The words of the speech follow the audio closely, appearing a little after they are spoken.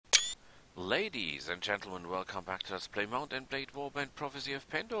Ladies and gentlemen, welcome back to Let's Play Mount and Blade Warband Prophecy of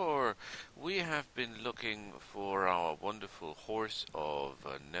Pendor. We have been looking for our wonderful horse of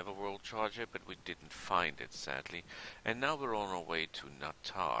Neverworld Charger, but we didn't find it, sadly. And now we're on our way to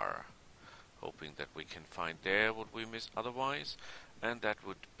Natar, hoping that we can find there what we missed otherwise, and that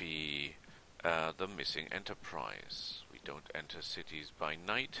would be the missing Enterprise. We don't enter cities by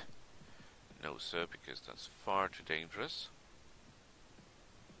night. No, sir, because that's far too dangerous.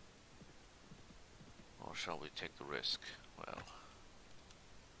 Or shall we take the risk? Well,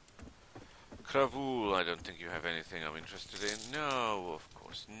 Kravul, I don't think you have anything I'm interested in. No, of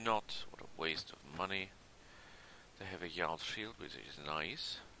course not. What a waste of money. They have a Yard shield, which is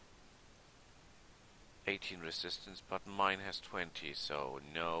nice. 18 resistance, but mine has 20, so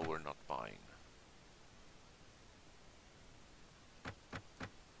no, we're not buying.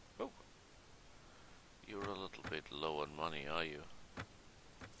 Oh, you're a little bit low on money, are you?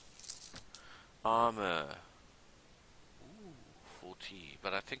 Armor. Ooh, 40.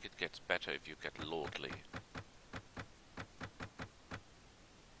 But I think it gets better if you get lordly.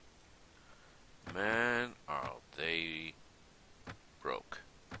 Man, are they broke.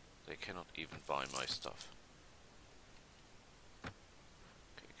 They cannot even buy my stuff.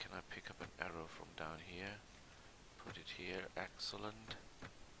 Okay, can I pick up an arrow from down here? Put it here. Excellent.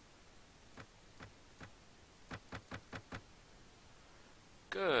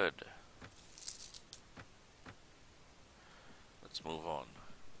 Good. Let's move on.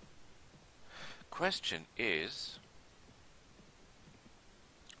 Question is,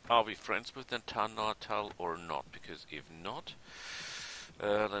 are we friends with Natal or not? Because if not,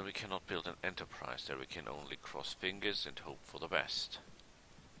 then we cannot build an enterprise there. We can only cross fingers and hope for the best.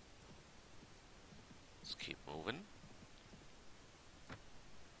 Let's keep moving.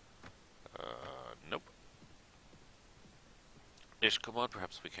 Nope. Ishkamon,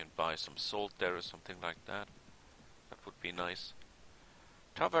 perhaps we can buy some salt there or something like that. That would be nice.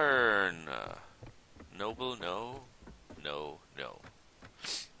 Tavern! Noble, no. No, no.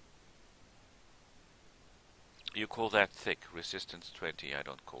 You call that thick. Resistance 20, I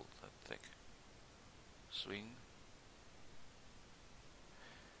don't call that thick. Swing.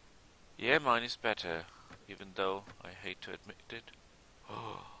 Yeah, mine is better, even though I hate to admit it.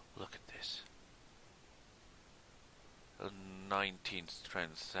 Oh, look at this. A 19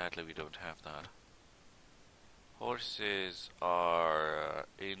 strength, sadly we don't have that. Horses are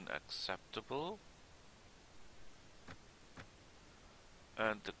unacceptable,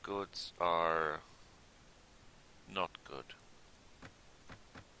 and the goods are not good.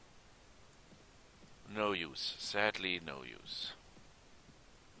 No use, sadly no use.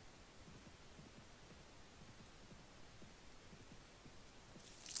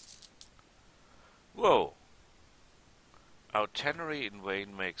 Whoa! Our tannery in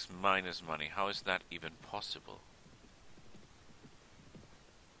Wayne makes minus money. How is that even possible?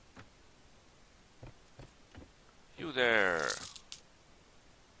 You there!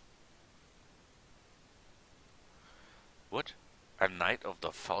 What? A Knight of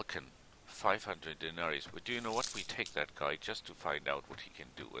the Falcon. 500 denaries. But do you know what? We take that guy just to find out what he can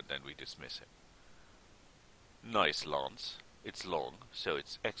do, and then we dismiss him. Nice lance. It's long, so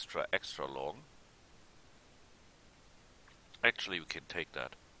it's extra long. Actually, we can take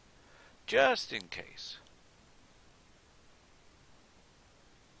that. Just in case.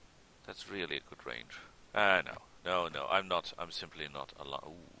 That's really a good range. No, I'm not. I'm simply not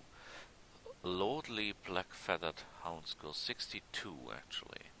allowed. Lordly black-feathered hound skull. 62,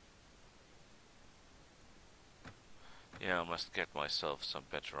 actually. Yeah, I must get myself some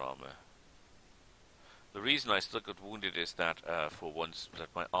better armor. The reason I still got wounded is that, for once, that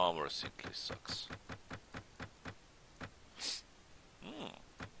my armor simply sucks.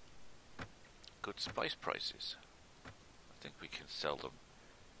 Good spice prices. I think we can sell them.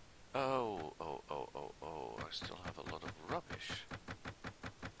 Oh, I still have a lot of rubbish.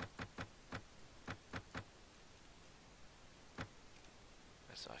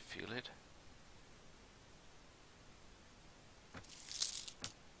 As I feel it.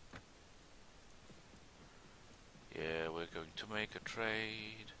 Yeah, we're going to make a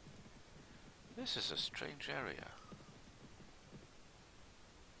trade. This is a strange area.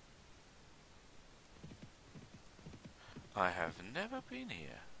 I have never been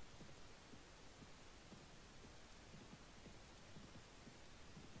here.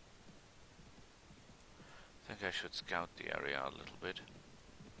 I think I should scout the area a little bit.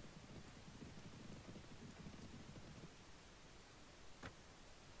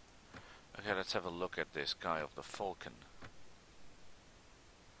 Okay, let's have a look at this guy of the Falcon.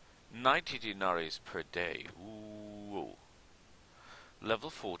 90 denaries per day. Ooh. Level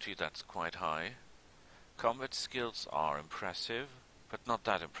 40, that's quite high. Combat skills are impressive, but not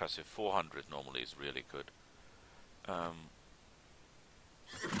that impressive. 400 normally is really good.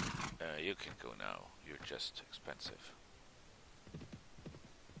 You can go now. You're just expensive.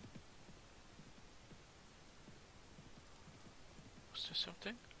 Was there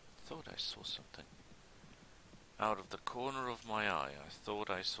something? I thought I saw something. Out of the corner of my eye, I thought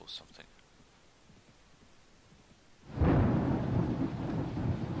I saw something.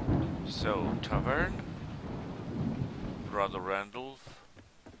 So, Tavern. Brother Randolph.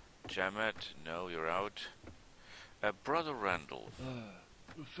 Jamet, no, you're out. Brother Randolph.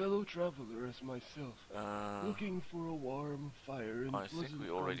 A fellow traveler as myself, looking for a warm fire and I think we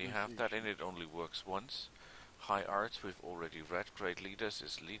already have that, and it only works once. High Arts we've already read. Great Leaders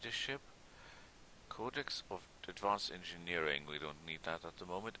is Leadership. Codex of Advanced Engineering, we don't need that at the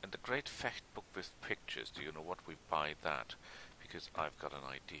moment. And the Great Fecht Book with Pictures, do you know what we buy that? Because I've got an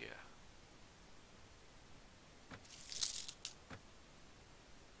idea.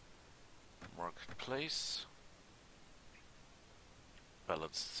 Marketplace.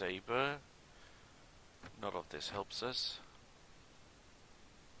 Balanced Saber. None of this helps us.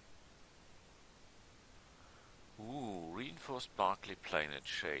 Ooh, Reinforced Barclay Plane and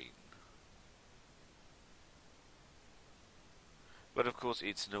Chain. But of course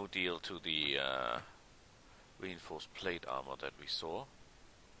it's no deal to the reinforced plate armor that we saw.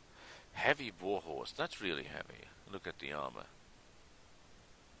 Heavy Warhorse, that's really heavy. Look at the armor.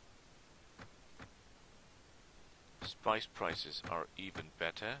 Spice prices are even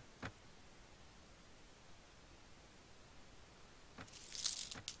better.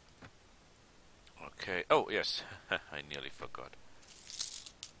 Okay, oh yes, I nearly forgot.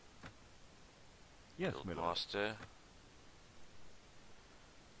 Yes, Master.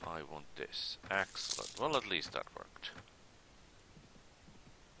 I want this. Excellent. Well, at least that worked.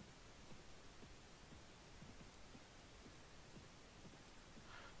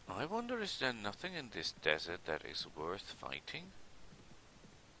 I wonder, is there nothing in this desert that is worth fighting?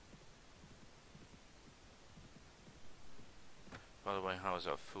 By the way, how's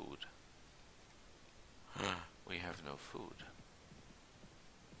our food? We have no food.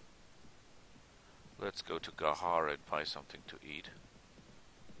 Let's go to Gahar and buy something to eat.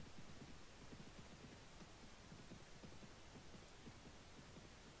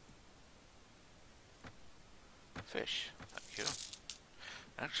 Fish, thank you.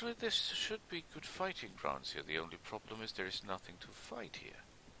 Actually, this should be good fighting grounds here. The only problem is there is nothing to fight here.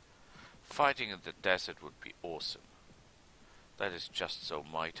 Fighting in the desert would be awesome. That is just so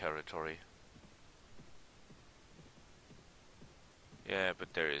my territory. Yeah,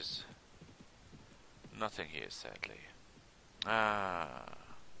 but there is nothing here, sadly. Ah.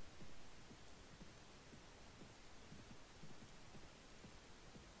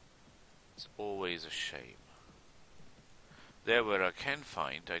 It's always a shame. There where I can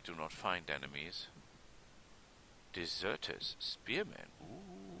find, I do not find enemies. Deserters, spearmen.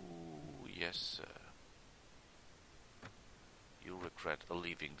 Ooh, yes, sir. You regret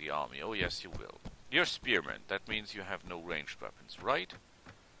leaving the army. Oh, yes, you will. You're spearmen. That means you have no ranged weapons, right?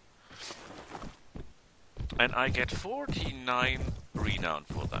 And I get 49 renown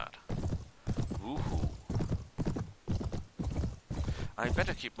for that. Woohoo. I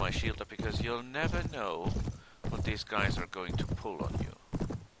better keep my shield up because you'll never know what these guys are going to pull on you.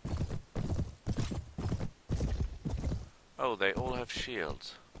 Oh, they all have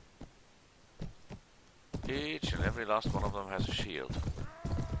shields. Each and every last one of them has a shield.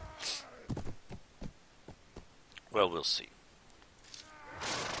 Well, we'll see.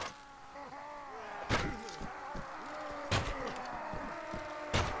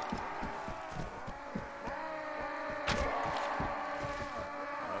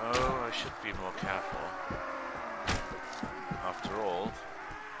 Oh, I should be more careful. After all,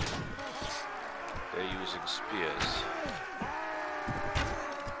 they're using spears.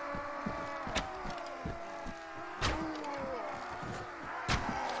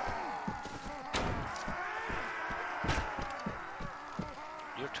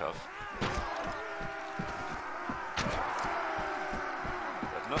 You're tough.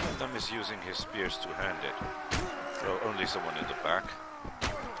 But none of them is using his spears two-handed. Well, only someone in the back.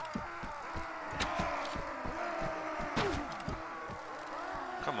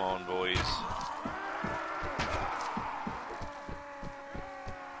 Come on, boys.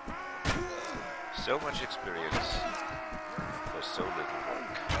 So much experience for so little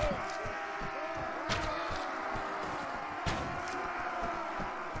work.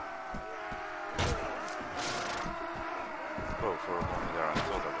 Oh, for a moment there I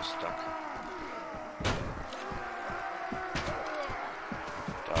thought I was stuck.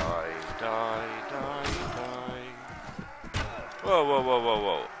 Whoa, whoa, whoa, whoa,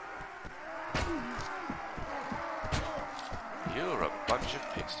 whoa. You're a bunch of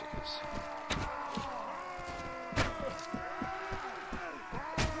pig stickers.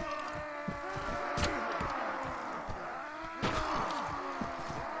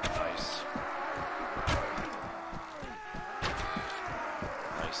 Nice.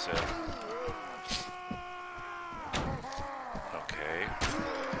 Nice. Okay.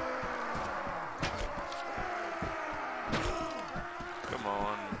 Come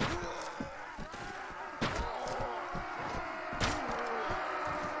on.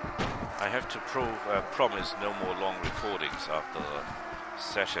 I have to promise no more long recordings after the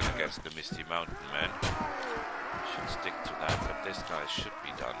session against the Misty Mountain Man. Should stick to that, but this guy should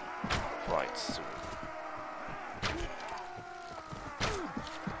be done quite soon.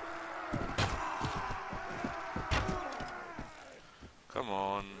 Come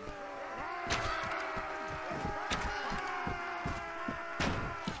on.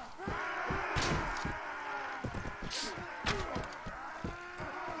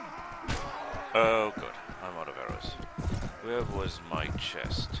 Oh, good. I'm out of arrows. Where was my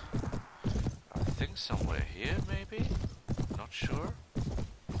chest? I think somewhere here, maybe? Not sure.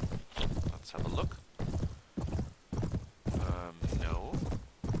 Let's have a look. No.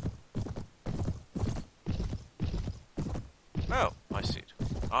 Oh, I see it.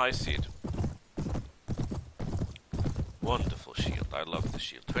 I see it. Wonderful shield. I love the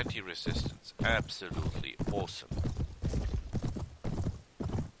shield. 20 resistance. Absolutely awesome.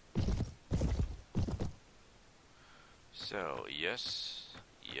 So, yes,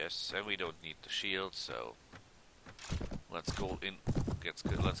 and we don't need the shield, so let's go in.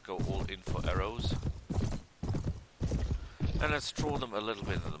 Let's go all in for arrows. And let's throw them a little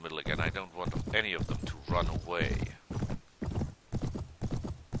bit in the middle again. I don't want any of them to run away.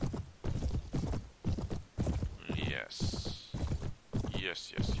 Yes.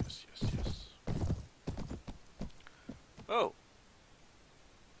 Yes. Oh.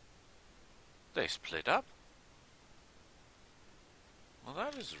 They split up? Well,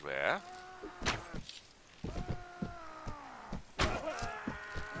 that is rare.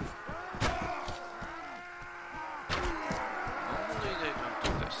 Normally they don't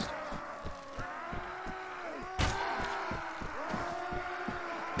do this stuff.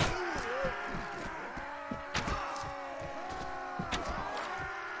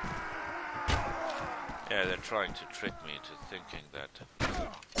 Yeah, they're trying to trick me into thinking that...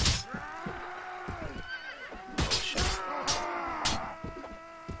 Oh shit.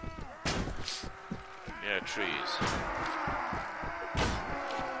 Yeah, trees.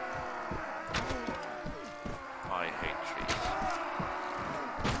 I hate trees.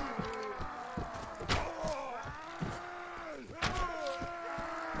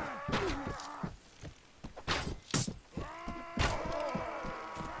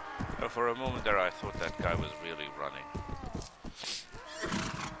 Oh, for a moment there I thought that guy was really running.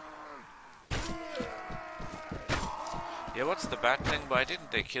 Yeah, what's the bad thing? Why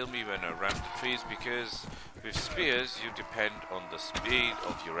didn't they kill me when I rammed the trees? Because with spears you depend on the speed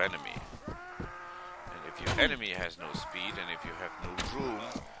of your enemy. And if your enemy has no speed, and if you have no room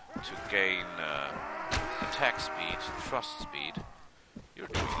to gain attack speed, thrust speed, you're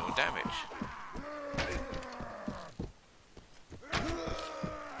doing no damage.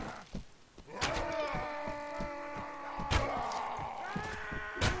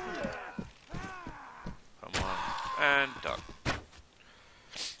 Come on. And done.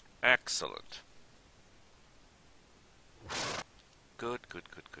 Excellent. Good.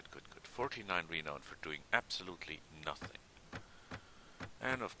 49 renown for doing absolutely nothing.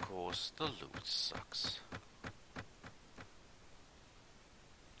 And of course, the loot sucks.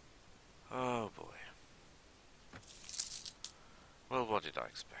 Oh boy. Well, what did I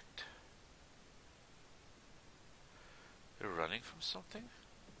expect? You're running from something?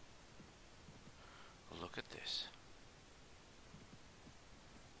 Well, look at this.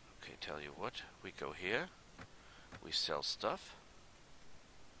 Okay, tell you what, we go here, we sell stuff.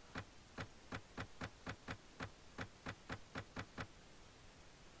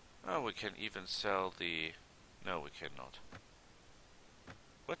 Oh, we can even sell the... No, we cannot.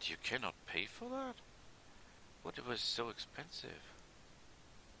 What, you cannot pay for that? What, it was so expensive?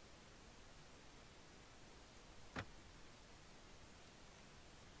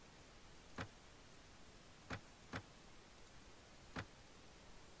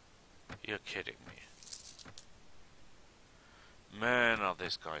 You're kidding me. Man, are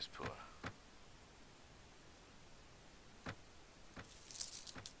these guys poor.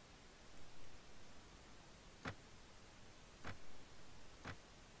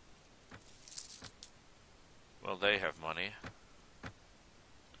 Well, they have money.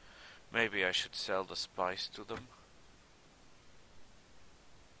 Maybe I should sell the spice to them.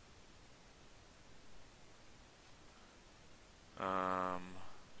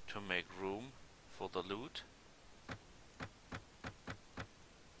 To make room for the loot.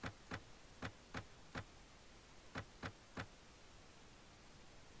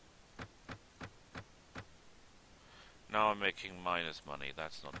 Now I'm making minus money,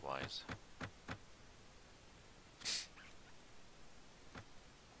 that's not wise.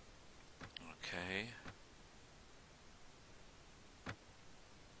 Okay.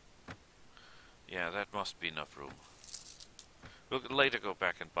 Yeah, that must be enough room. We'll later go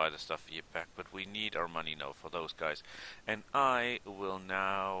back and buy the stuff for you back, but we need our money now for those guys. And I will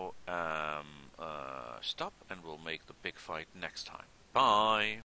now stop and we'll make the big fight next time. Bye!